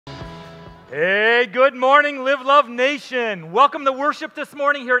Hey, good morning, Live Love Nation. Welcome to worship this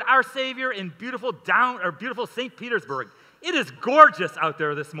morning here at Our Savior in beautiful St. Petersburg. It is gorgeous out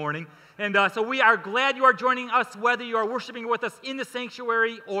there this morning, and so we are glad you are joining us, whether you are worshiping with us in the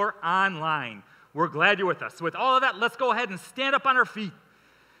sanctuary or online. We're glad you're with us. So with all of that, let's go ahead and stand up on our feet.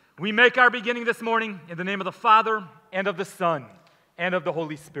 We make our beginning this morning in the name of the Father, and of the Son, and of the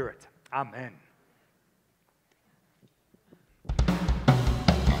Holy Spirit. Amen.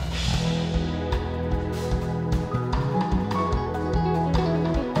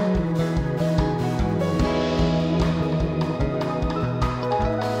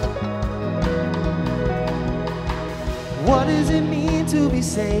 What does it mean to be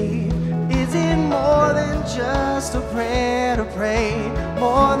saved? Is it more than just a prayer to pray?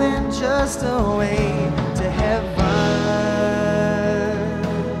 More than just a way to heaven?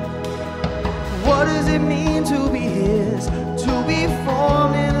 What does it mean to be His? To be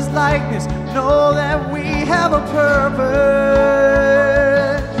formed in His likeness? Know that we have a purpose.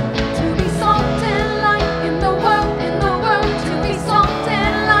 To be salt and light in the world, to be salt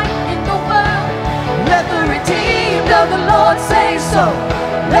and light in the world. Let the redeemed of the Lord say so.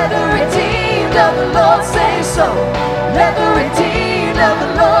 Let the redeemed of the Lord say so. Let the redeemed of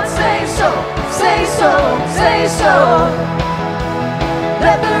the Lord say so. Say so, say so.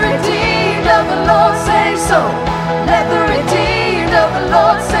 Let the redeemed of the Lord say so. Let the redeemed of the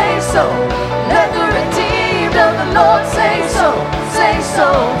Lord say so. Let the redeemed of the Lord say so. Say so,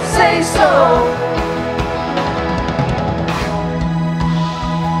 say so.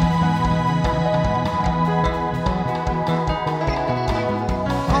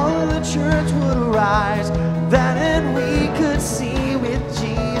 Church would arise, that and we could see with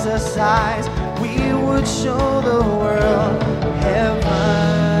Jesus' eyes. We would show the world heaven.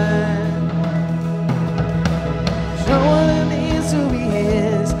 Show what it means to be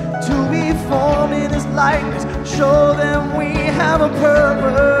His, to be formed in His likeness. Show them we have a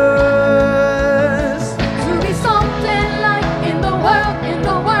purpose. To be salt and light in the world,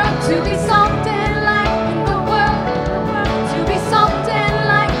 to be salt and light in the world, to be salt and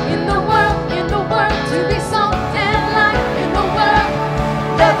light in the world, to be salt and light in the world.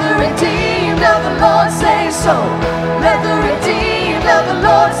 Let the redeemed of the Lord say so. Let the redeemed of the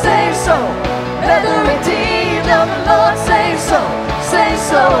Lord say so. Let the redeemed of the Lord say so. Say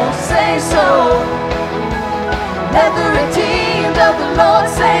so, say so. Let the redeemed of the Lord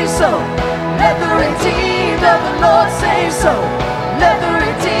say so. Let the redeemed of the Lord say so. Let the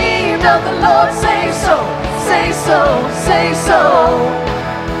redeemed of the Lord say so. Say so, say so.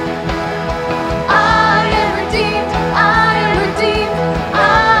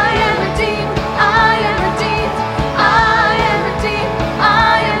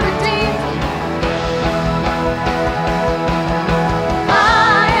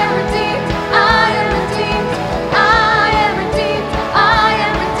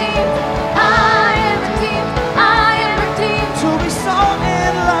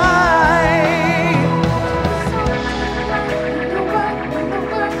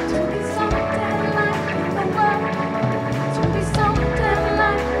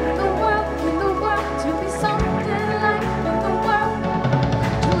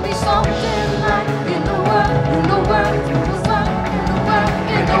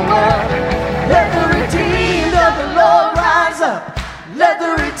 Let the redeemed of the Lord rise up. Let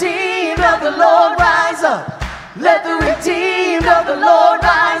the redeemed of the Lord rise up. Let the redeemed of the Lord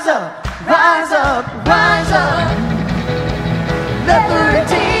rise up. Rise up, rise up. Let the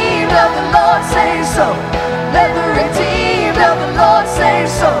redeemed of the Lord say so. Let the redeemed of the Lord say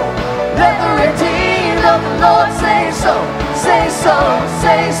so. Let the redeemed of the Lord say so. Say so,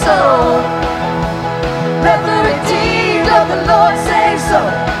 say so. Let the redeemed of the Lord say so.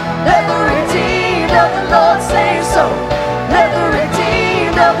 Let the redeemed of the Lord say so. Let the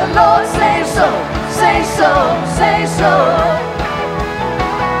redeemed of the Lord say so. Say so, say so.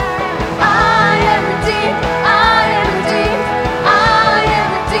 I am redeemed, I am redeemed, I am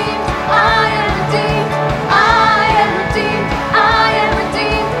redeemed, I am redeemed, I am redeemed, I am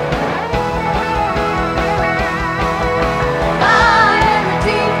redeemed. I am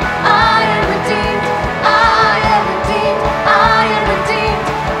redeemed, I am redeemed, I am redeemed, I am redeemed,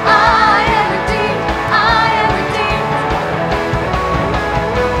 I am redeemed, I am redeemed.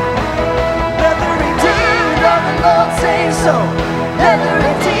 Let the redeemed of the Lord say so. Let the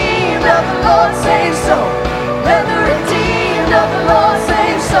redeemed of the Lord say so. Let the redeemed of the Lord say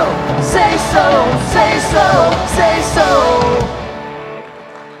so. Say so, say so, say so.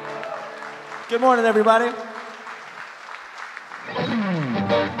 Good morning, everybody.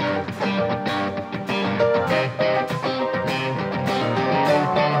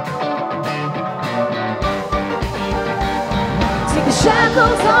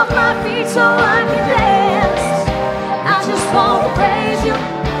 shackles off my feet so I can dance. I just want to praise you.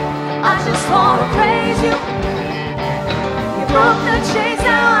 I just want to praise you. You broke the chains,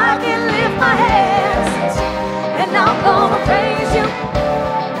 now I can lift my hands. And I'm gonna praise you.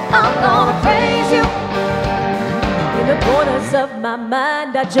 I'm gonna praise you. In the corners of my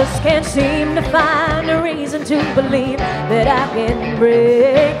mind, I just can't seem to find a reason to believe that I can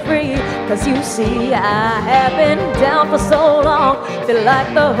break free. Cause you see, I have been down for so long, feel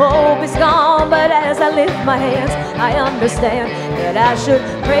like the hope is gone. But as I lift my hands, I understand that I should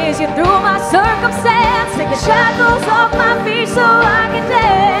praise you through my circumstance. Take the shackles off my feet so I can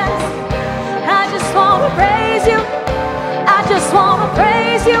dance. I just wanna praise you. I just wanna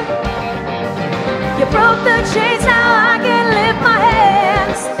praise you. You broke the chains, now I can lift my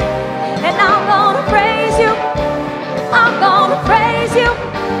hands. And I'm gonna praise you. I'm gonna praise you.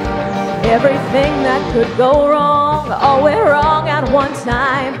 Everything that could go wrong, all went wrong at one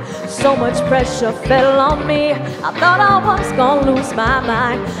time. So much pressure fell on me, I thought I was gonna lose my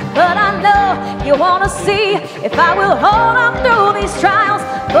mind. But I know you wanna see if I will hold on through these trials.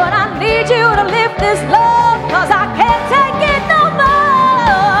 But I need you to lift this load, cause I can't take it no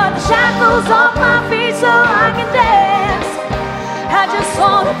more. The shackles off my feet so I can dance. I just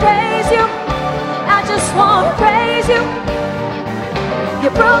wanna praise you. I just wanna praise you. You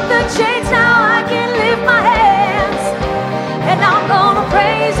broke the chains, now I can lift my hands. And I'm gonna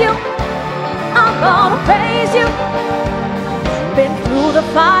praise you. I'm gonna praise you. Been through the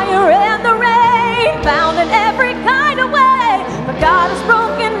fire and the rain, bound in every kind of way, but God has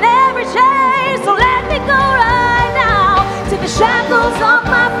broken every chain, so let me go right now. Take the shackles off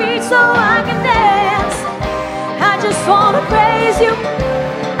my feet so I can dance. I just wanna praise you.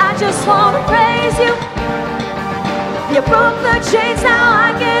 I just wanna praise you. You broke the chains, now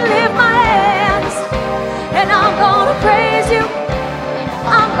I can lift my hands. And I'm gonna praise you.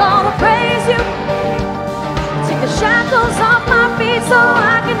 I'm gonna praise you. Take the shackles off my feet so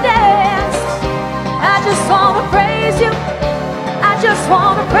I can dance. I just wanna praise you. I just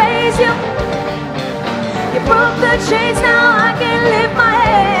wanna praise you. You broke the chains, now I can lift my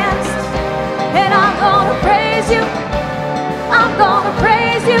hands. And I'm gonna praise you. I'm gonna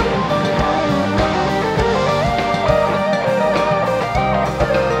praise you.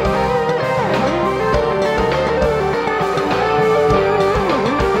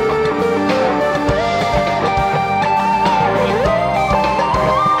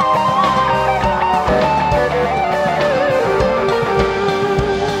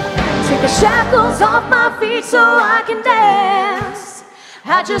 Shackles off my feet so I can dance.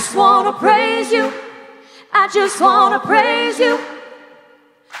 I just wanna praise you. I just wanna praise you.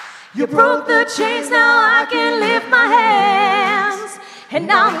 You broke the chains, now I can lift my hands.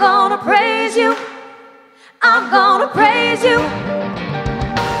 And I'm gonna praise you. I'm gonna praise you.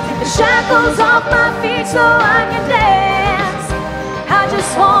 Take the shackles off my feet so I can dance. I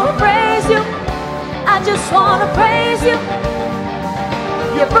just wanna praise you. I just wanna praise you.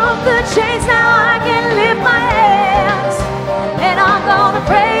 You broke the chains, now I can lift my hands. And I'm gonna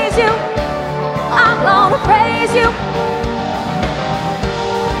praise you. I'm gonna praise you.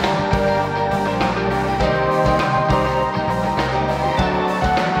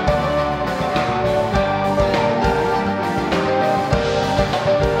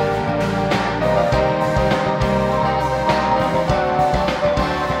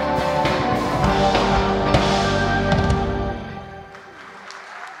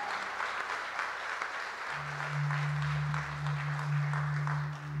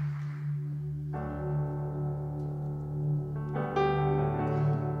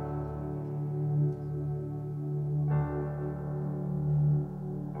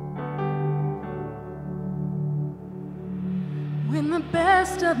 When the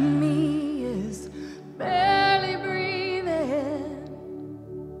best of me is barely breathing,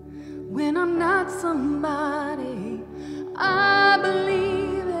 when I'm not somebody I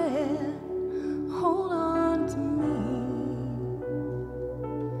believe in, hold on to me.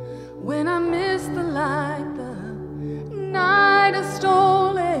 When I miss the light, the night is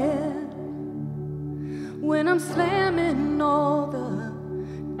stolen, when I'm slamming all the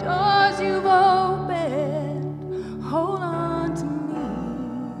doors you've opened, hold on to me.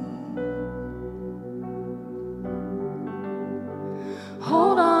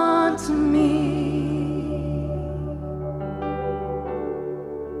 Hold on to me.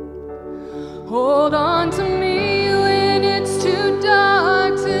 Hold on to me when it's too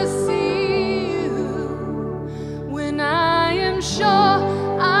dark to see you, when I am sure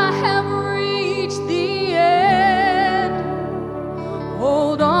I have reached the end.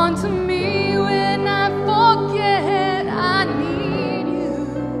 Hold on to me when I forget I need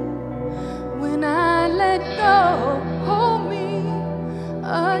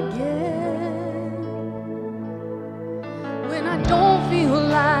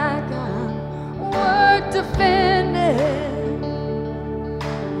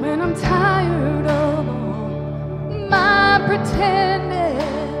pretending.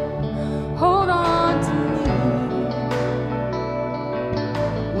 Hold on to me.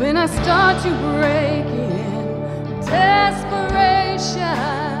 When I start to break in desperation,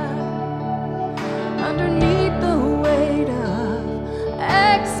 underneath the weight of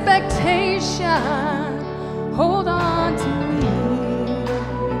expectation, hold on to me.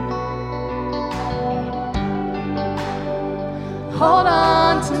 Hold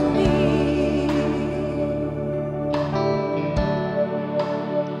on to me.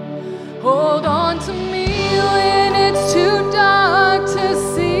 Hold on to me when it's too dark to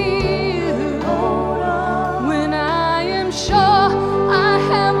see you. When I am sure I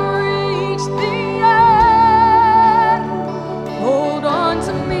have reached the end. Hold on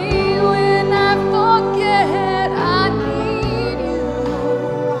to me when I forget I need you.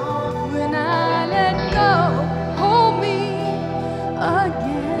 When I let go, hold me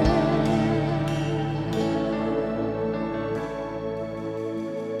again.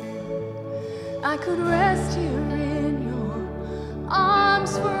 I could rest here in your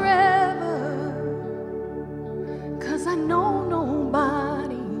arms forever, 'cause I know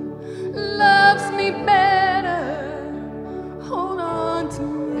nobody loves me better. Hold on to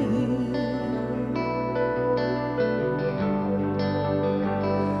me.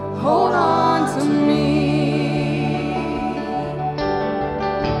 Hold on to me.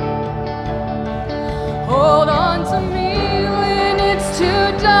 Hold on to me when it's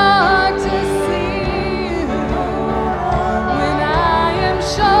too dark to see you. When I am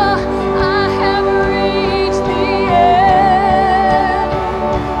sure I have reached the end.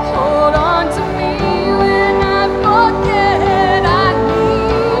 Hold on to me when I forget I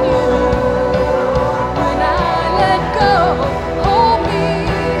need you. When I let go, hold me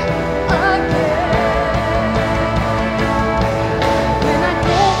again. When I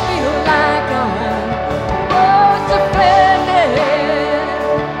don't feel like I'm worth defending.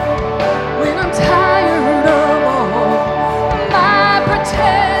 When I'm tired of all my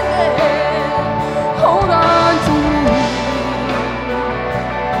pretending. Hold on to me.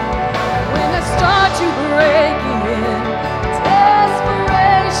 When I start to break in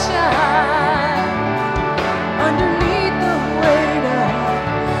desperation, underneath the weight of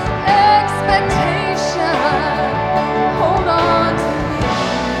expectation, hold on to me.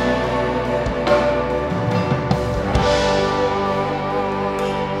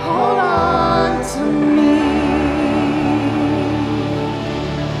 Hold on to me.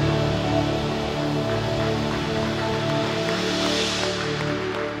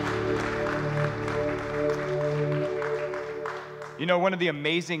 You know, one of the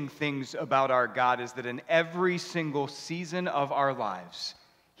amazing things about our God is that in every single season of our lives,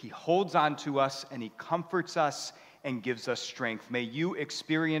 He holds on to us and He comforts us and gives us strength. May you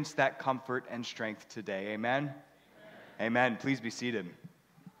experience that comfort and strength today. Amen? Amen. Please be seated.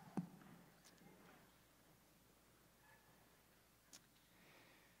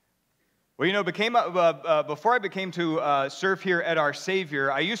 Well, you know, before I became to serve here at Our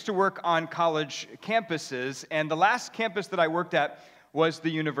Savior, I used to work on college campuses, and the last campus that I worked at was the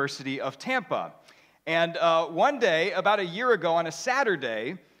University of Tampa. And one day, about a year ago on a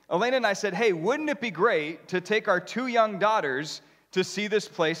Saturday, Elena and I said, hey, wouldn't it be great to take our two young daughters to see this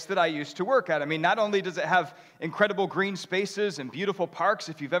place that I used to work at? I mean, not only does it have incredible green spaces and beautiful parks,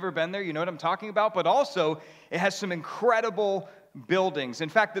 if you've ever been there, you know what I'm talking about, but also it has some incredible buildings. In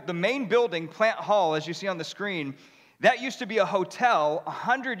fact, the main building, Plant Hall, as you see on the screen, that used to be a hotel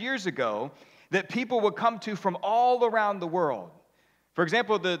 100 years ago that people would come to from all around the world. For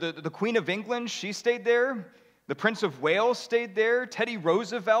example, the Queen of England, she stayed there. The Prince of Wales stayed there. Teddy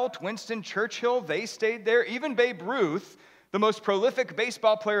Roosevelt, Winston Churchill, they stayed there. Even Babe Ruth, the most prolific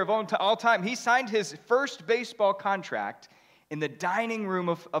baseball player of all time, he signed his first baseball contract in the dining room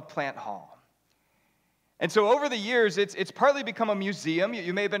of Plant Hall. And so over the years, it's partly become a museum.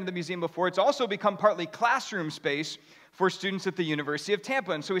 You may have been to the museum before. It's also become partly classroom space for students at the University of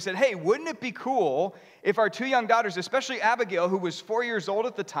Tampa. And so we said, hey, wouldn't it be cool if our two young daughters, especially Abigail, who was 4 years old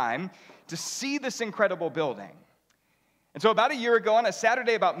at the time, to see this incredible building? And so about a year ago on a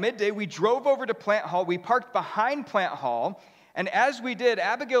Saturday about midday, we drove over to Plant Hall. We parked behind Plant Hall. And as we did,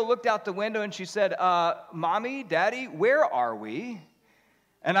 Abigail looked out the window and she said, Mommy, Daddy, where are we?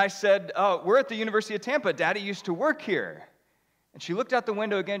 And I said, we're at the University of Tampa. Daddy used to work here. And she looked out the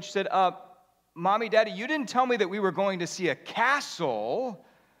window again. She said, Mommy, Daddy, you didn't tell me that we were going to see a castle.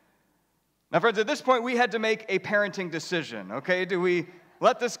 Now, friends, at this point, we had to make a parenting decision, okay? Do we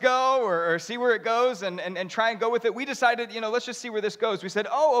let this go or see where it goes and try and go with it? We decided, let's just see where this goes. We said,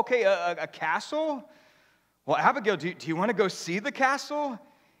 okay, a castle? Well, Abigail, do you want to go see the castle?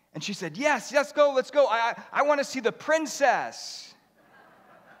 And she said, yes, let's go. I want to see the princess.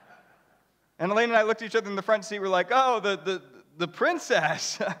 And Elaine and I looked at each other in the front seat. We're like, oh, the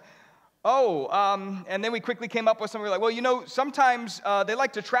princess. And then we quickly came up with something. We're like, well, sometimes they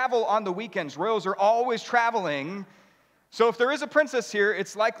like to travel on the weekends. Royals are always traveling. So if there is a princess here,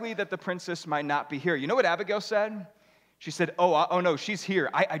 it's likely that the princess might not be here. You know what Abigail said? She said, oh no, she's here.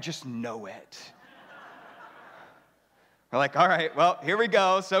 I just know it. We're like, all right, well, here we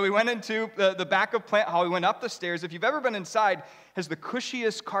go. So we went into the back of Plant Hall. We went up the stairs. If you've ever been inside, it has the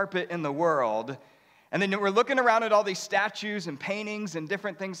cushiest carpet in the world. And then we're looking around at all these statues and paintings and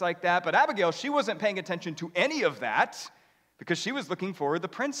different things like that. But Abigail, she wasn't paying attention to any of that because she was looking for the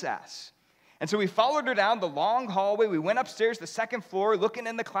princess. And so we followed her down the long hallway. We went upstairs, the second floor, looking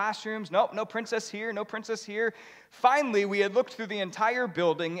in the classrooms. Nope, no princess here, no princess here. Finally, we had looked through the entire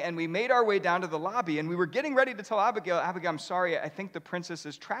building, and we made our way down to the lobby. And we were getting ready to tell Abigail, I'm sorry, I think the princess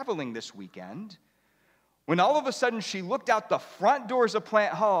is traveling this weekend. When all of a sudden, she looked out the front doors of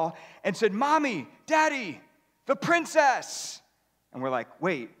Plant Hall and said, Mommy, Daddy, the princess. And we're like,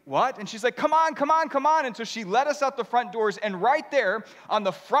 wait, what? And she's like, come on. And so she led us out the front doors, and right there on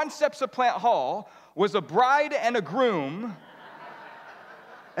the front steps of Plant Hall was a bride and a groom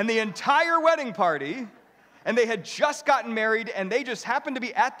and the entire wedding party, and they had just gotten married, and they just happened to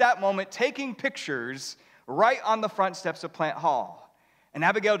be at that moment taking pictures right on the front steps of Plant Hall. And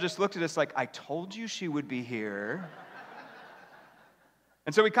Abigail just looked at us like, I told you she would be here.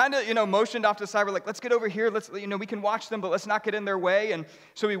 And so we kind of, motioned off to the side. We're like, let's get over here. We can watch them, but let's not get in their way. And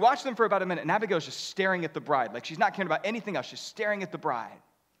so we watched them for about a minute, and Abigail's just staring at the bride. Like, she's not caring about anything else. She's staring at the bride.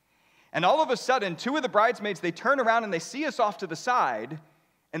 And all of a sudden, two of the bridesmaids, they turn around and they see us off to the side,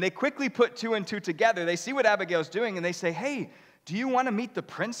 and they quickly put two and two together. They see what Abigail's doing, and they say, hey, do you want to meet the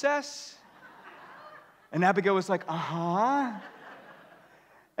princess? And Abigail was like, uh-huh.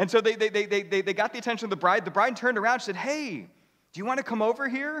 And so they got the attention of the bride. The bride turned around and said, hey, do you want to come over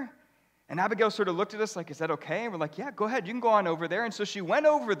here? And Abigail sort of looked at us like, is that okay? And we're like, yeah, go ahead. You can go on over there. And so she went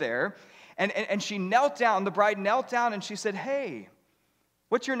over there, and she knelt down. The bride knelt down, and she said, hey,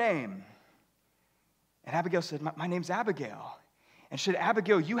 what's your name? And Abigail said, my name's Abigail. And she said,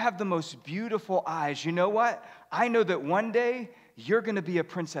 Abigail, you have the most beautiful eyes. You know what? I know that one day you're going to be a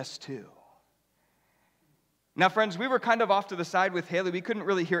princess too. Now, friends, we were kind of off to the side with Haley. We couldn't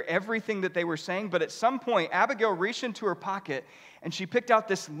really hear everything that they were saying, but at some point, Abigail reached into her pocket, and she picked out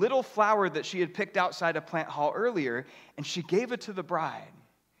this little flower that she had picked outside of Plant Hall earlier, and she gave it to the bride.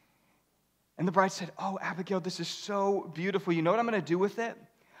 And the bride said, oh, Abigail, this is so beautiful. You know what I'm going to do with it?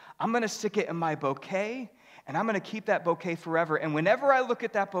 I'm going to stick it in my bouquet, and I'm going to keep that bouquet forever. And whenever I look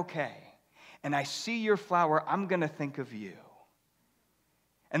at that bouquet and I see your flower, I'm going to think of you.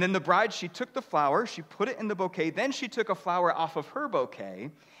 And then the bride, she took the flower, she put it in the bouquet, then she took a flower off of her bouquet,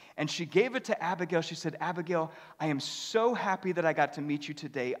 and she gave it to Abigail. She said, Abigail, I am so happy that I got to meet you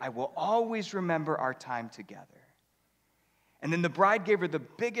today. I will always remember our time together. And then the bride gave her the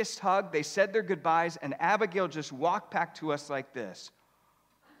biggest hug. They said their goodbyes, and Abigail just walked back to us like this.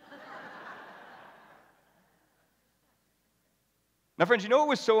 Now, friends, you know what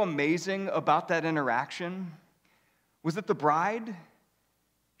was so amazing about that interaction? Was that the bride,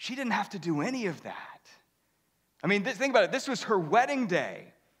 she didn't have to do any of that. I mean, think about it. This was her wedding day.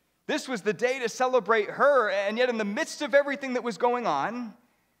 This was the day to celebrate her, and yet in the midst of everything that was going on,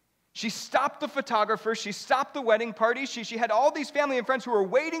 she stopped the photographer, she stopped the wedding party, she had all these family and friends who were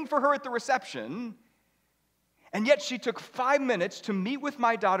waiting for her at the reception, and yet she took 5 minutes to meet with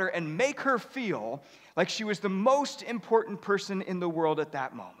my daughter and make her feel like she was the most important person in the world at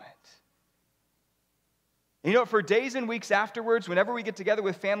that moment. And for days and weeks afterwards, whenever we get together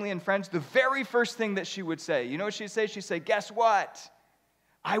with family and friends, the very first thing that she would say, you know what she'd say? She'd say, guess what?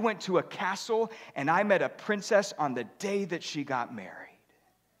 I went to a castle and I met a princess on the day that she got married.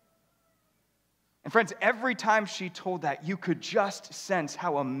 And friends, every time she told that, you could just sense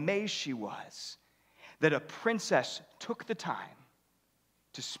how amazed she was that a princess took the time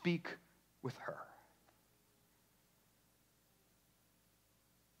to speak with her.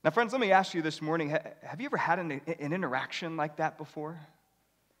 Now, friends, let me ask you this morning, have you ever had an interaction like that before?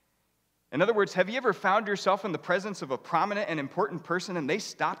 In other words, have you ever found yourself in the presence of a prominent and important person and they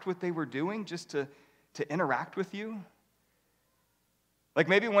stopped what they were doing just to interact with you? Like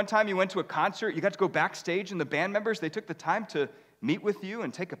maybe one time you went to a concert, you got to go backstage, and the band members, they took the time to meet with you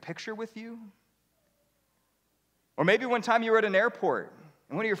and take a picture with you. Or maybe one time you were at an airport,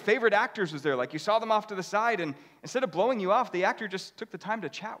 and one of your favorite actors was there, like you saw them off to the side, and instead of blowing you off, the actor just took the time to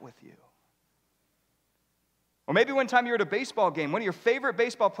chat with you. Or maybe one time you were at a baseball game, one of your favorite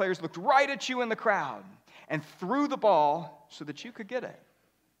baseball players looked right at you in the crowd and threw the ball so that you could get it.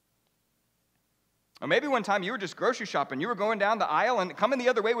 Or maybe one time you were just grocery shopping. You were going down the aisle, and coming the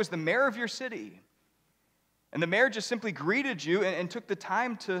other way was the mayor of your city. And the mayor just simply greeted you and took the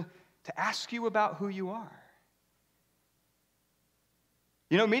time to ask you about who you are.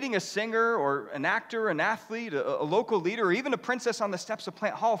 You know, meeting a singer or an actor, an athlete, a local leader, or even a princess on the steps of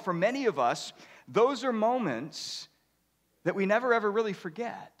Plant Hall, for many of us, those are moments that we never ever really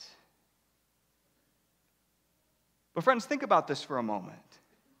forget. But friends, think about this for a moment.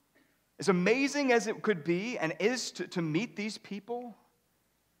 As amazing as it could be and is to meet these people,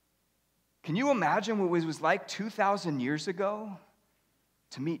 can you imagine what it was like 2,000 years ago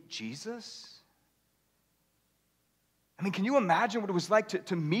to meet Jesus? I mean, can you imagine what it was like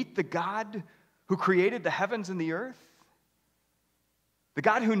to meet the God who created the heavens and the earth? The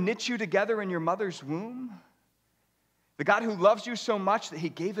God who knit you together in your mother's womb? The God who loves you so much that he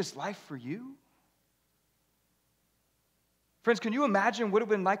gave his life for you? Friends, can you imagine what it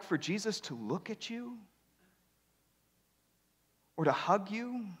would have been like for Jesus to look at you? Or to hug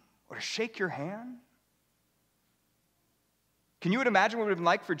you? Or to shake your hand? Can you imagine what it would have been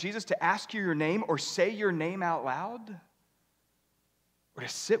like for Jesus to ask you your name or say your name out loud? Or to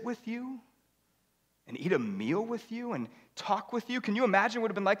sit with you and eat a meal with you and talk with you? Can you imagine what it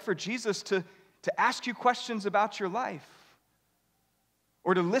would have been like for Jesus to ask you questions about your life?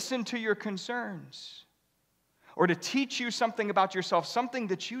 Or to listen to your concerns? Or to teach you something about yourself, something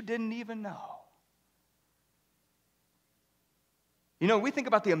that you didn't even know? You know, we think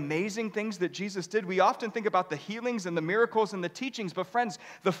about the amazing things that Jesus did. We often think about the healings and the miracles and the teachings. But friends,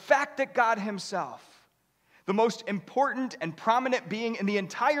 the fact that God himself, the most important and prominent being in the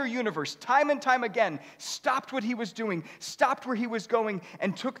entire universe, time and time again, stopped what he was doing, stopped where he was going,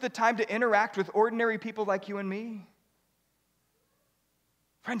 and took the time to interact with ordinary people like you and me.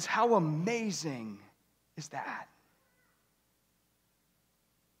 Friends, how amazing is that?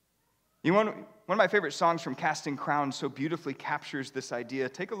 You know, one of my favorite songs from Casting Crowns so beautifully captures this idea.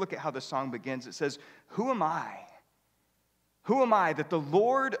 Take a look at how the song begins. It says, "Who am I? Who am I that the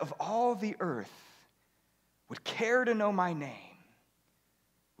Lord of all the earth would care to know my name,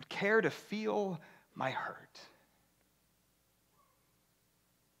 would care to feel my hurt?"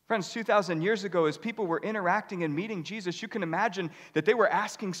 Friends, 2,000 years ago, as people were interacting and meeting Jesus, you can imagine that they were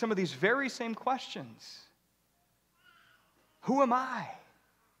asking some of these very same questions. Who am I?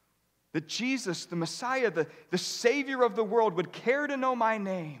 That Jesus, the Messiah, the Savior of the world, would care to know my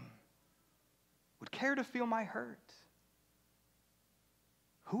name, would care to feel my hurt.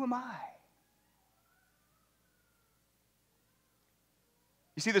 Who am I?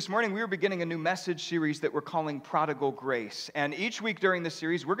 You see, this morning we were beginning a new message series that we're calling Prodigal Grace. And each week during this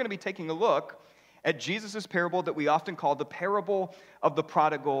series, we're going to be taking a look at Jesus' parable that we often call the parable of the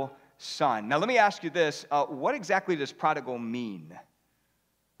prodigal son. Now, let me ask you this. What exactly does prodigal mean?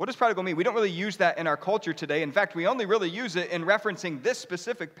 What does prodigal mean? We don't really use that in our culture today. In fact, we only really use it in referencing this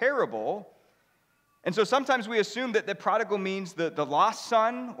specific parable. And so sometimes we assume that the prodigal means the lost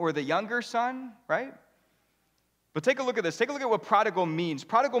son or the younger son, right? But take a look at this. Take a look at what prodigal means.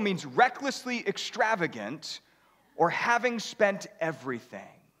 Prodigal means recklessly extravagant or having spent everything.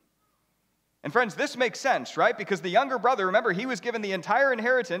 And friends, this makes sense, right? Because the younger brother, remember, he was given the entire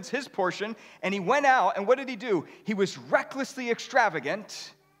inheritance, his portion, and he went out, and what did he do? He was recklessly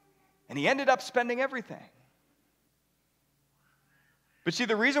extravagant, and he ended up spending everything. But see,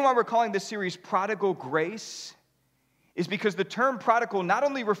 the reason why we're calling this series Prodigal Grace is because the term prodigal not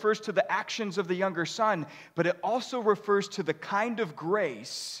only refers to the actions of the younger son, but it also refers to the kind of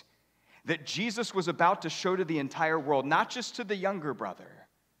grace that Jesus was about to show to the entire world, not just to the younger brother,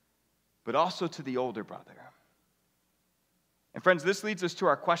 but also to the older brother. And friends, this leads us to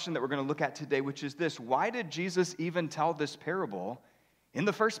our question that we're going to look at today, which is this: why did Jesus even tell this parable in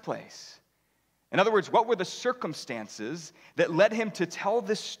the first place? In other words, what were the circumstances that led him to tell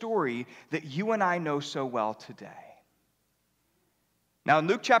this story that you and I know so well today? Now, in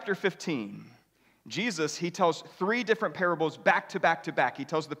Luke chapter 15, Jesus, he tells three different parables back to back to back. He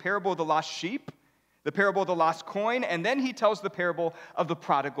tells the parable of the lost sheep, the parable of the lost coin, and then he tells the parable of the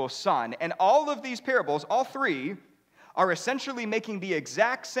prodigal son. And all of these parables, all three, are essentially making the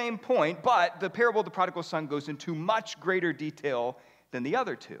exact same point, but the parable of the prodigal son goes into much greater detail than the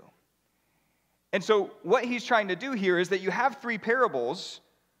other two. And so what he's trying to do here is that you have three parables,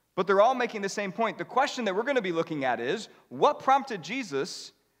 but they're all making the same point. The question that we're going to be looking at is, what prompted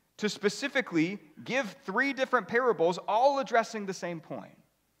Jesus to specifically give three different parables, all addressing the same point?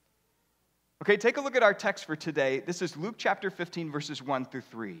 Okay, take a look at our text for today. This is Luke chapter 15, verses 1 through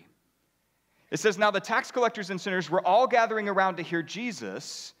 3. It says, "Now the tax collectors and sinners were all gathering around to hear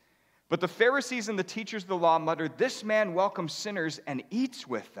Jesus, but the Pharisees and the teachers of the law muttered, 'This man welcomes sinners and eats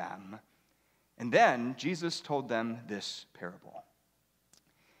with them.' And then Jesus told them this parable.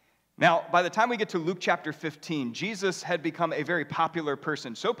 Now, by the time we get to Luke chapter 15, Jesus had become a very popular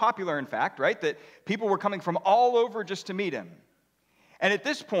person. So popular, in fact, right, that people were coming from all over just to meet him. And at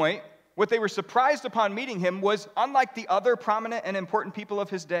this point, what they were surprised upon meeting him was, unlike the other prominent and important people of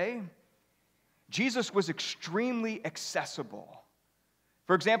his day, Jesus was extremely accessible.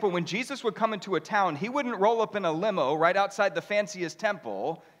 For example, when Jesus would come into a town, he wouldn't roll up in a limo right outside the fanciest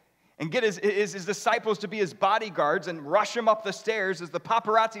temple and get his disciples to be his bodyguards and rush him up the stairs as the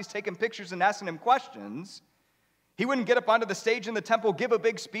paparazzi's taking pictures and asking him questions. He wouldn't get up onto the stage in the temple, give a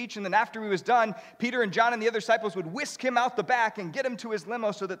big speech, and then after he was done, Peter and John and the other disciples would whisk him out the back and get him to his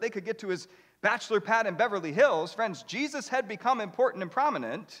limo so that they could get to his bachelor pad in Beverly Hills. Friends, Jesus had become important and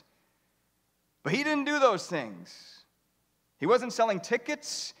prominent, but he didn't do those things. He wasn't selling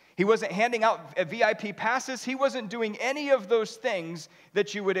tickets. He wasn't handing out VIP passes. He wasn't doing any of those things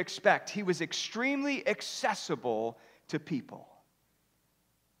that you would expect. He was extremely accessible to people.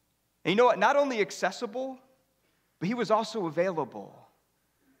 And you know what? Not only accessible, but he was also available.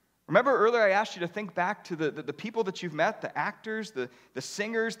 Remember earlier I asked you to think back to the people that you've met, the actors, the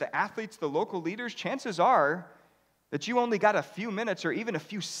singers, the athletes, the local leaders. Chances are that you only got a few minutes or even a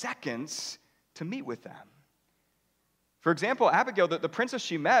few seconds to meet with them. For example, Abigail, the princess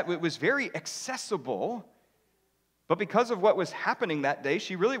she met, was very accessible, but because of what was happening that day,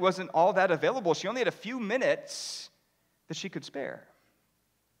 she really wasn't all that available. She only had a few minutes that she could spare.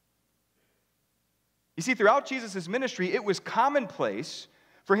 You see, throughout Jesus' ministry, it was commonplace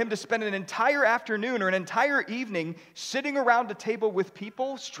for him to spend an entire afternoon or an entire evening sitting around a table with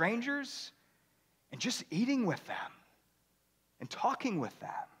people, strangers, and just eating with them and talking with them.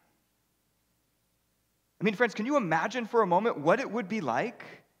 I mean, friends, can you imagine for a moment what it would be like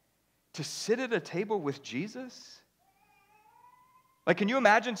to sit at a table with Jesus? Like, can you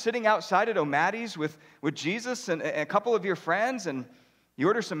imagine sitting outside at O'Matty's with Jesus and a couple of your friends, and you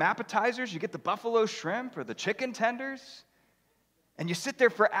order some appetizers, you get the buffalo shrimp or the chicken tenders, and you sit there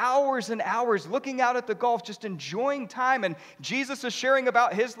for hours and hours looking out at the Gulf, just enjoying time, and Jesus is sharing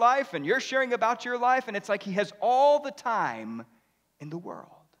about his life, and you're sharing about your life, and it's like he has all the time in the world.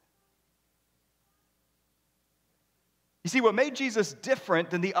 You see, what made Jesus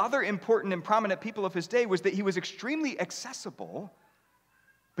different than the other important and prominent people of his day was that he was extremely accessible,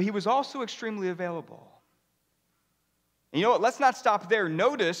 but he was also extremely available. And you know what? Let's not stop there.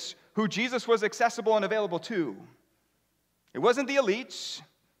 Notice who Jesus was accessible and available to. It wasn't the elites.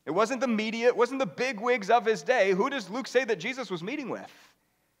 It wasn't the media. It wasn't the bigwigs of his day. Who does Luke say that Jesus was meeting with?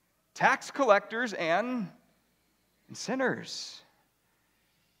 Tax collectors and sinners.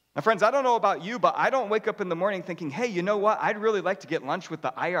 Now, friends, I don't know about you, but I don't wake up in the morning thinking, hey, you know what? I'd really like to get lunch with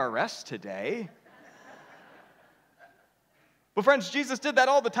the IRS today. But friends, Jesus did that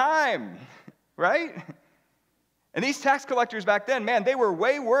all the time, right? And these tax collectors back then, man, they were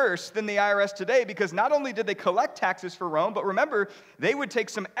way worse than the IRS today, because not only did they collect taxes for Rome, but remember, they would take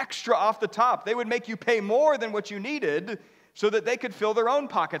some extra off the top. They would make you pay more than what you needed so that they could fill their own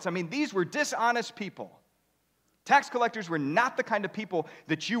pockets. I mean, these were dishonest people. Tax collectors were not the kind of people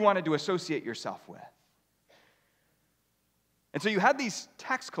that you wanted to associate yourself with. And so you had these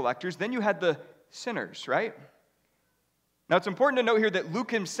tax collectors, then you had the sinners, right? Now, it's important to note here that Luke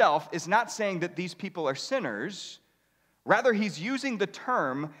himself is not saying that these people are sinners. Rather, he's using the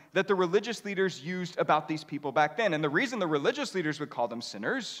term that the religious leaders used about these people back then. And the reason the religious leaders would call them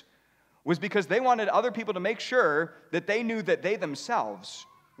sinners was because they wanted other people to make sure that they knew that they themselves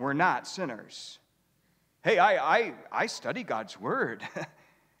were not sinners. Hey, I study God's word.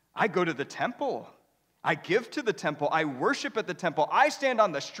 I go to the temple. I give to the temple. I worship at the temple. I stand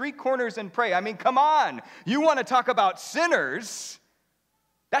on the street corners and pray. I mean, come on. You want to talk about sinners?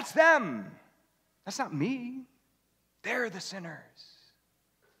 That's them. That's not me. They're the sinners.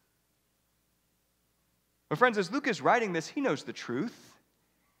 But friends, as Luke is writing this, he knows the truth.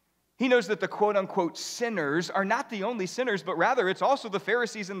 He knows that the quote-unquote sinners are not the only sinners, but rather it's also the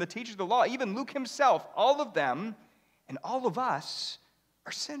Pharisees and the teachers of the law. Even Luke himself, all of them and all of us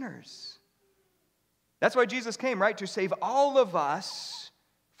are sinners. That's why Jesus came, right? To save all of us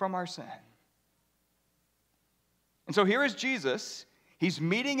from our sin. And so here is Jesus. He's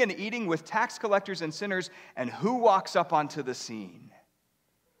meeting and eating with tax collectors and sinners, and who walks up onto the scene?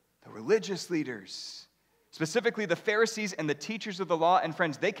 The religious leaders. Specifically, the Pharisees and the teachers of the law. And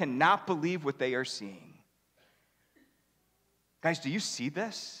friends, they cannot believe what they are seeing. Guys, do you see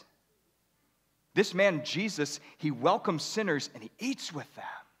this? This man, Jesus, he welcomes sinners and he eats with them.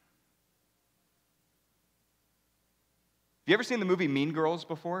 Have you ever seen the movie Mean Girls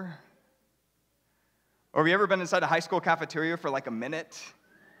before? Or have you ever been inside a high school cafeteria for like a minute?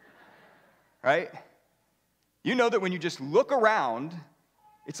 right? You know that when you just look around,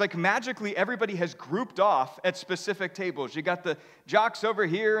 it's like magically everybody has grouped off at specific tables. You got the jocks over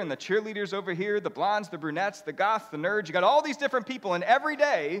here and the cheerleaders over here, the blondes, the brunettes, the goths, the nerds. You got all these different people, and every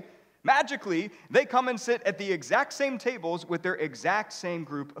day, magically, they come and sit at the exact same tables with their exact same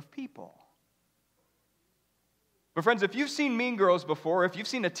group of people. But friends, if you've seen Mean Girls before, if you've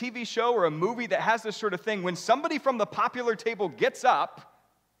seen a TV show or a movie that has this sort of thing, when somebody from the popular table gets up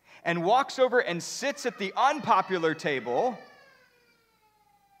and walks over and sits at the unpopular table,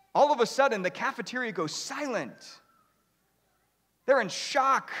 all of a sudden, the cafeteria goes silent. They're in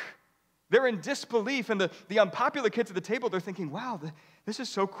shock. They're in disbelief. And the unpopular kids at the table, they're thinking, wow, this is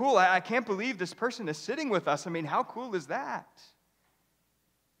so cool. I can't believe this person is sitting with us. I mean, how cool is that?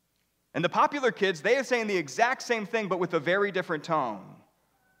 And the popular kids, they are saying the exact same thing, but with a very different tone.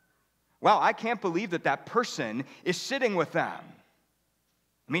 Wow, I can't believe that person is sitting with them.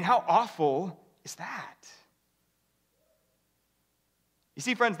 I mean, how awful is that? You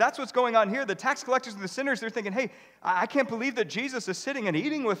see, friends, that's what's going on here. The tax collectors and the sinners, they're thinking, hey, I can't believe that Jesus is sitting and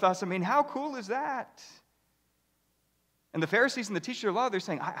eating with us. I mean, how cool is that? And the Pharisees and the teachers of the law, they're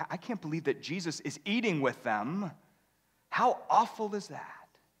saying, I can't believe that Jesus is eating with them. How awful is that?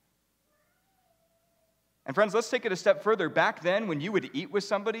 And friends, let's take it a step further. Back then, when you would eat with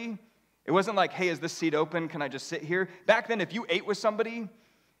somebody, it wasn't like, hey, is this seat open? Can I just sit here? Back then, if you ate with somebody,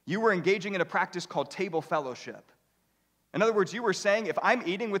 you were engaging in a practice called table fellowship. In other words, you were saying, if I'm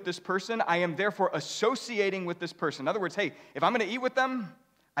eating with this person, I am therefore associating with this person. In other words, hey, if I'm going to eat with them,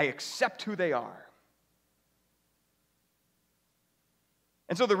 I accept who they are.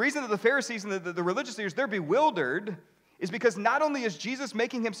 And so the reason that the Pharisees and the religious leaders, they're bewildered is because not only is Jesus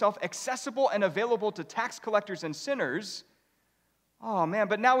making himself accessible and available to tax collectors and sinners, oh man,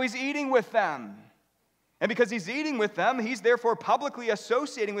 but now he's eating with them. And because he's eating with them, he's therefore publicly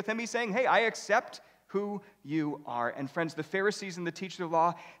associating with them. He's saying, hey, I accept who you are. And friends, the Pharisees and the teachers of the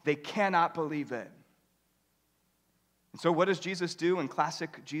law, they cannot believe it. And so what does Jesus do in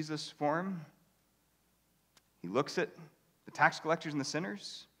classic Jesus form? He looks at the tax collectors and the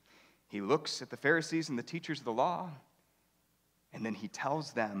sinners. He looks at the Pharisees and the teachers of the law. And then he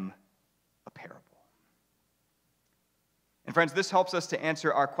tells them a parable. And friends, this helps us to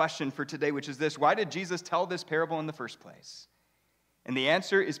answer our question for today, which is this: why did Jesus tell this parable in the first place? And the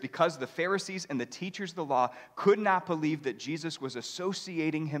answer is because the Pharisees and the teachers of the law could not believe that Jesus was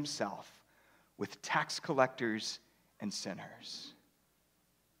associating himself with tax collectors and sinners.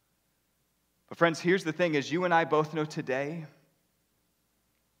 But friends, here's the thing, as you and I both know today,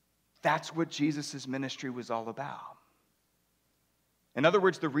 that's what Jesus' ministry was all about. In other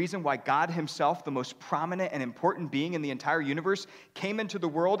words, the reason why God himself, the most prominent and important being in the entire universe, came into the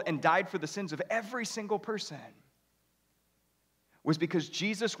world and died for the sins of every single person was because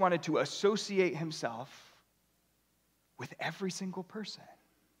Jesus wanted to associate himself with every single person.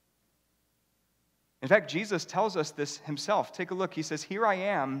 In fact, Jesus tells us this himself. Take a look. He says, here I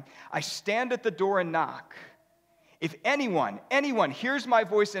am. I stand at the door and knock. If anyone hears my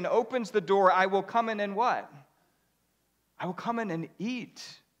voice and opens the door, I will come in and what? I will come in and eat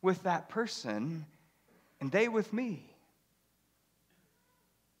with that person, and they with me.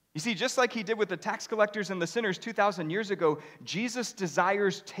 You see, just like he did with the tax collectors and the sinners 2,000 years ago, Jesus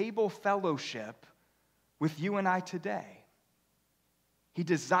desires table fellowship with you and I today. He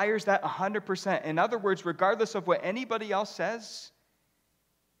desires that 100%. In other words, regardless of what anybody else says,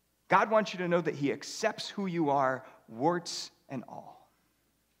 God wants you to know that he accepts who you are, warts and all.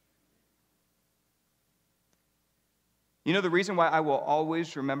 You know the reason why I will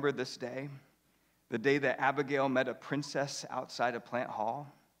always remember this day, the day that Abigail met a princess outside of Plant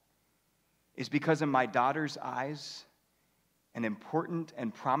Hall, is because in my daughter's eyes, an important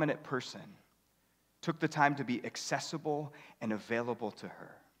and prominent person took the time to be accessible and available to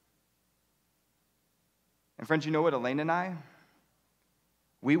her. And friends, you know what, Elaine and I?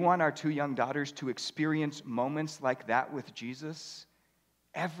 We want our two young daughters to experience moments like that with Jesus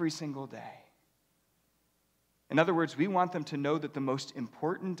every single day. In other words, we want them to know that the most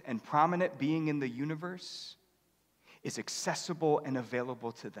important and prominent being in the universe is accessible and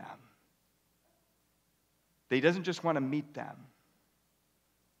available to them. That he doesn't just want to meet them.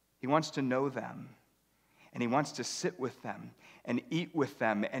 He wants to know them. And he wants to sit with them and eat with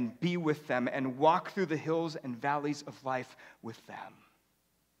them and be with them and walk through the hills and valleys of life with them.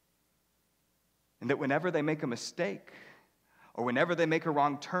 And that whenever they make a mistake, or whenever they make a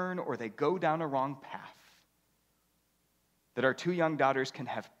wrong turn, or they go down a wrong path, that our two young daughters can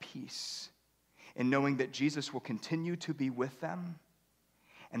have peace in knowing that Jesus will continue to be with them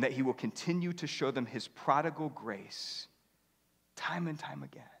and that he will continue to show them his prodigal grace time and time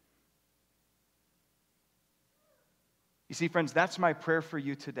again. You see, friends, that's my prayer for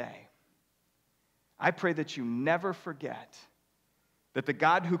you today. I pray that you never forget that the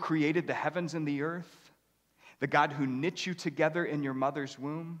God who created the heavens and the earth, the God who knit you together in your mother's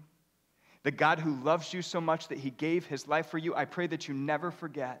womb, the God who loves you so much that he gave his life for you, I pray that you never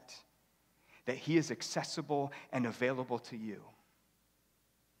forget that he is accessible and available to you.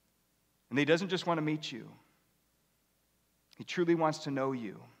 And he doesn't just want to meet you. He truly wants to know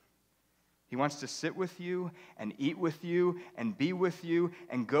you. He wants to sit with you and eat with you and be with you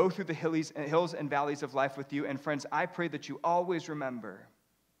and go through the hills and valleys of life with you. And friends, I pray that you always remember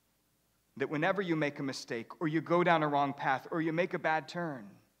that whenever you make a mistake or you go down a wrong path or you make a bad turn,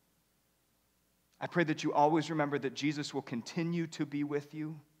 I pray that you always remember that Jesus will continue to be with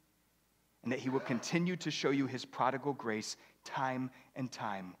you and that he will continue to show you his prodigal grace time and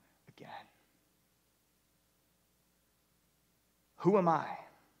time again. Who am I?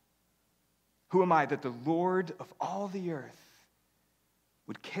 Who am I that the Lord of all the earth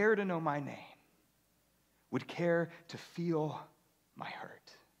would care to know my name, would care to feel my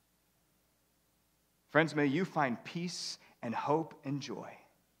hurt? Friends, may you find peace and hope and joy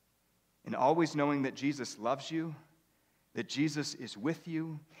in always knowing that Jesus loves you, that Jesus is with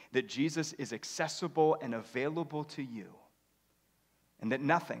you, that Jesus is accessible and available to you, and that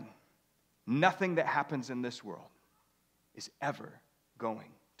nothing that happens in this world is ever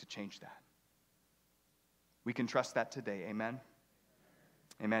going to change that. We can trust that today. Amen?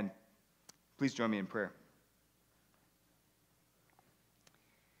 Amen. Please join me in prayer.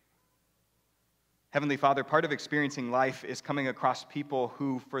 Heavenly Father, part of experiencing life is coming across people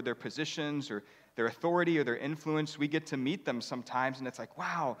who, for their positions or their authority or their influence, we get to meet them sometimes, and it's like,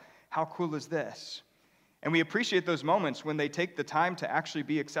 wow, how cool is this? And we appreciate those moments when they take the time to actually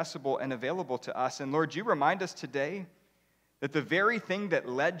be accessible and available to us. And Lord, you remind us today that the very thing that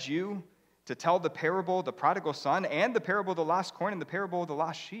led you to tell the parable of the prodigal son and the parable of the lost coin and the parable of the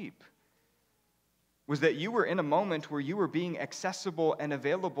lost sheep was that you were in a moment where you were being accessible and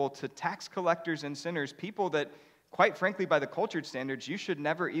available to tax collectors and sinners, people that, quite frankly, by the cultured standards, you should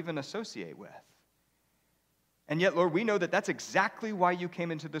never even associate with. And yet, Lord, we know that that's exactly why you came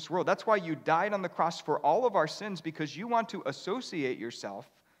into this world. That's why you died on the cross for all of our sins, because you want to associate yourself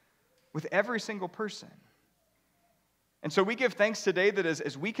with every single person. And so we give thanks today that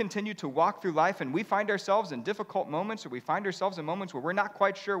as we continue to walk through life and we find ourselves in difficult moments or we find ourselves in moments where we're not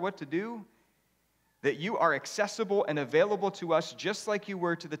quite sure what to do, that you are accessible and available to us just like you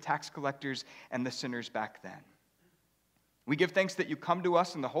were to the tax collectors and the sinners back then. We give thanks that you come to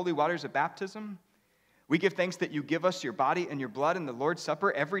us in the holy waters of baptism. We give thanks that you give us your body and your blood in the Lord's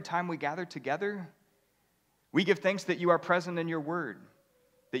Supper every time we gather together. We give thanks that you are present in your word,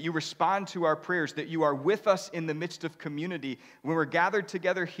 that you respond to our prayers, that you are with us in the midst of community when we're gathered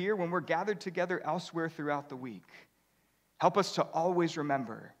together here, when we're gathered together elsewhere throughout the week. Help us to always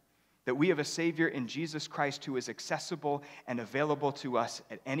remember that we have a Savior in Jesus Christ who is accessible and available to us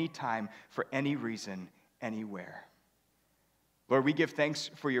at any time, for any reason, anywhere. Lord, we give thanks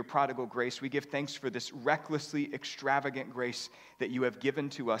for your prodigal grace. We give thanks for this recklessly extravagant grace that you have given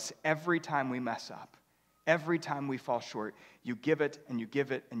to us every time we mess up. Every time we fall short, you give it and you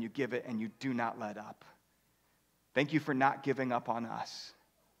give it and you give it, and you do not let up. Thank you for not giving up on us.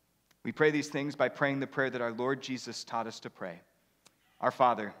 We pray these things by praying the prayer that our Lord Jesus taught us to pray. Our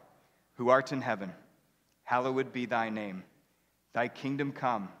Father, who art in heaven, hallowed be thy name. Thy kingdom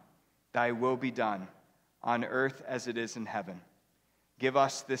come, thy will be done, on earth as it is in heaven. Give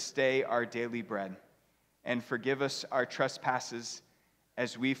us this day our daily bread, and forgive us our trespasses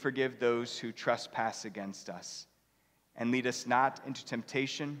as we forgive those who trespass against us. And lead us not into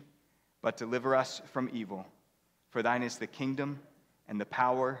temptation, but deliver us from evil. For thine is the kingdom, and the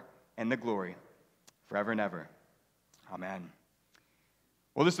power, and the glory, forever and ever. Amen.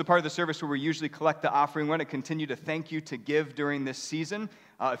 Well, this is the part of the service where we usually collect the offering. We want to continue to thank you to give during this season.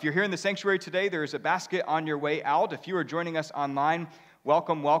 If you're here in the sanctuary today, there is a basket on your way out. If you are joining us online,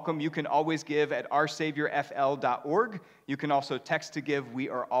 welcome, welcome. You can always give at oursaviorfl.org. You can also text to give. We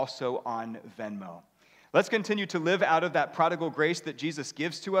are also on Venmo. Let's continue to live out of that prodigal grace that Jesus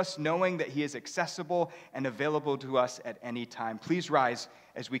gives to us, knowing that he is accessible and available to us at any time. Please rise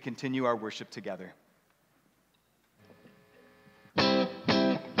as we continue our worship together.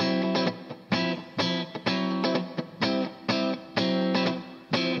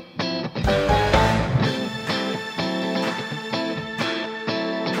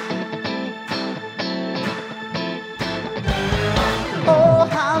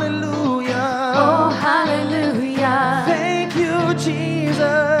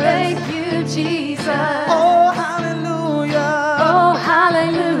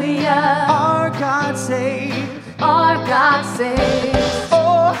 Our God saves.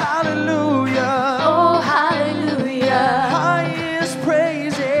 Oh, hallelujah. Oh, hallelujah. Highest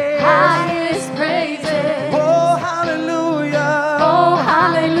praises. Highest praises. Oh, hallelujah. Oh,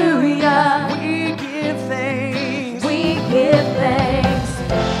 hallelujah. We give thanks. We give thanks.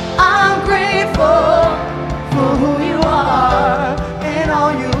 I'm grateful For who you are and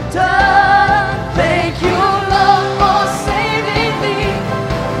all you've done. Thank you, Lord, for saving me.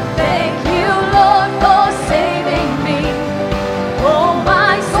 Thank you, Lord, for saving me. Oh,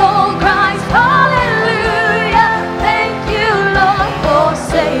 my soul cries hallelujah. Thank you, Lord, for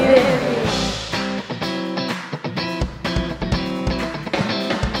saving me.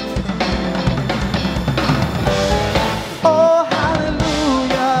 Oh,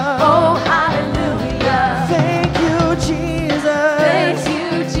 hallelujah. Oh, hallelujah. Thank you, Jesus. Thank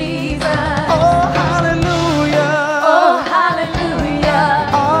you, Jesus. Oh, hallelujah. Oh, hallelujah.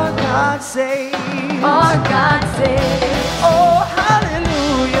 Our God saves. Our God saves. Oh,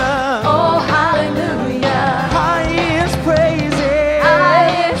 hallelujah. Oh, hallelujah. Highest praises.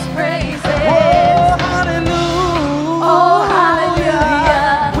 Highest praises. Oh, hallelujah. Oh,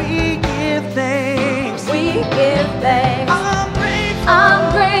 hallelujah. We give thanks. We give thanks. I'm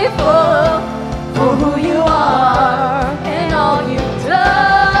I'm grateful grateful for who you are and all you've done.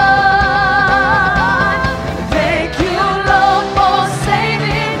 Thank you, Lord, for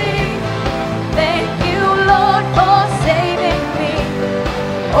saving me. Thank you, Lord, for saving me.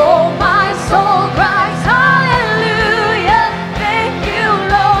 Oh, my soul cries hallelujah. Thank you,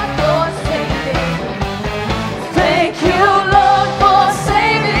 Lord, for saving me. Thank you, Lord, for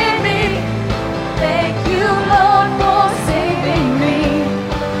saving me. Thank you, Lord, for saving me.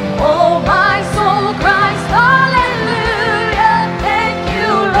 Oh, my soul cries hallelujah. Thank you,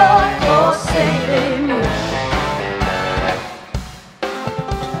 Lord, for saving me.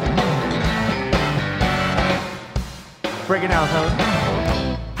 Break it down, fellas.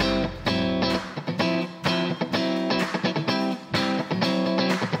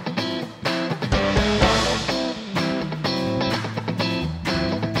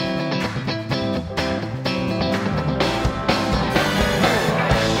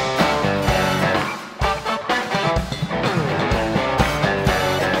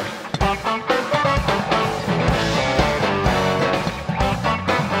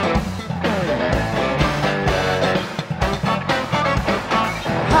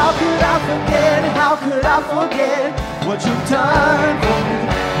 How could I forget? How could I forget what you've done for me?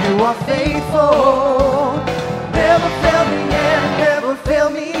 You are faithful. Never failed me yet, never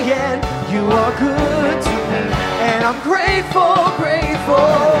failed me yet. You are good to me, and I'm grateful, grateful.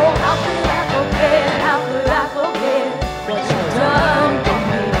 How could I forget? How could I forget what you've done for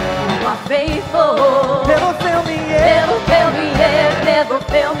me? You are faithful. Never failed me yet. Never fail me yet, never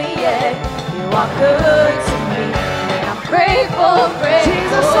fail me yet. You are good to me, and I'm grateful, grateful.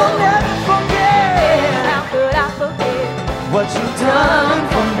 Jesus, I'll never forget How could I forget what you've done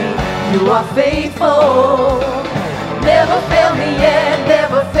for me. You are faithful. Never fail me yet,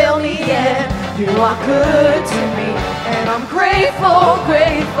 never fail me yet. You are good to me, and I'm Grateful,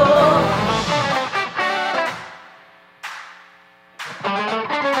 grateful.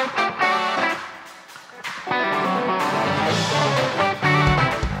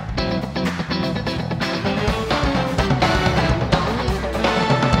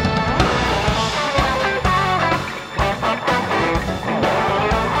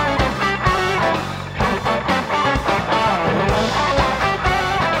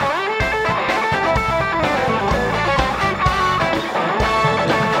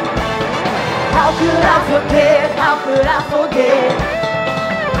 How could I forget? How could I forget?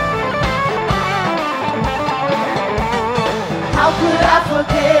 How could I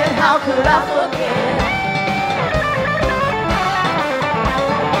forget? How could I forget?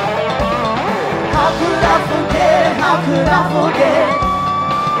 How could I forget? How could I forget?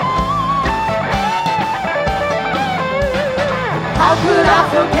 How could I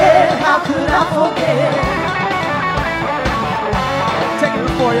forget? How could I forget? Take it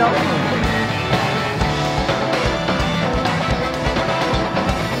before y'all.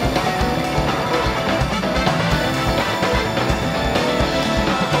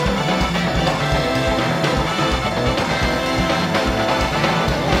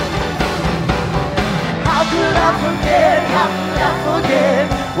 How could I forget? How could I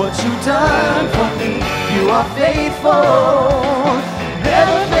forget what you've done for me? You are faithful.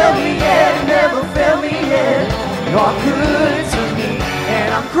 Never fail me yet, never fail me yet. You're good to me,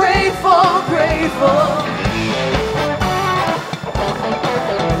 and I'm grateful, grateful.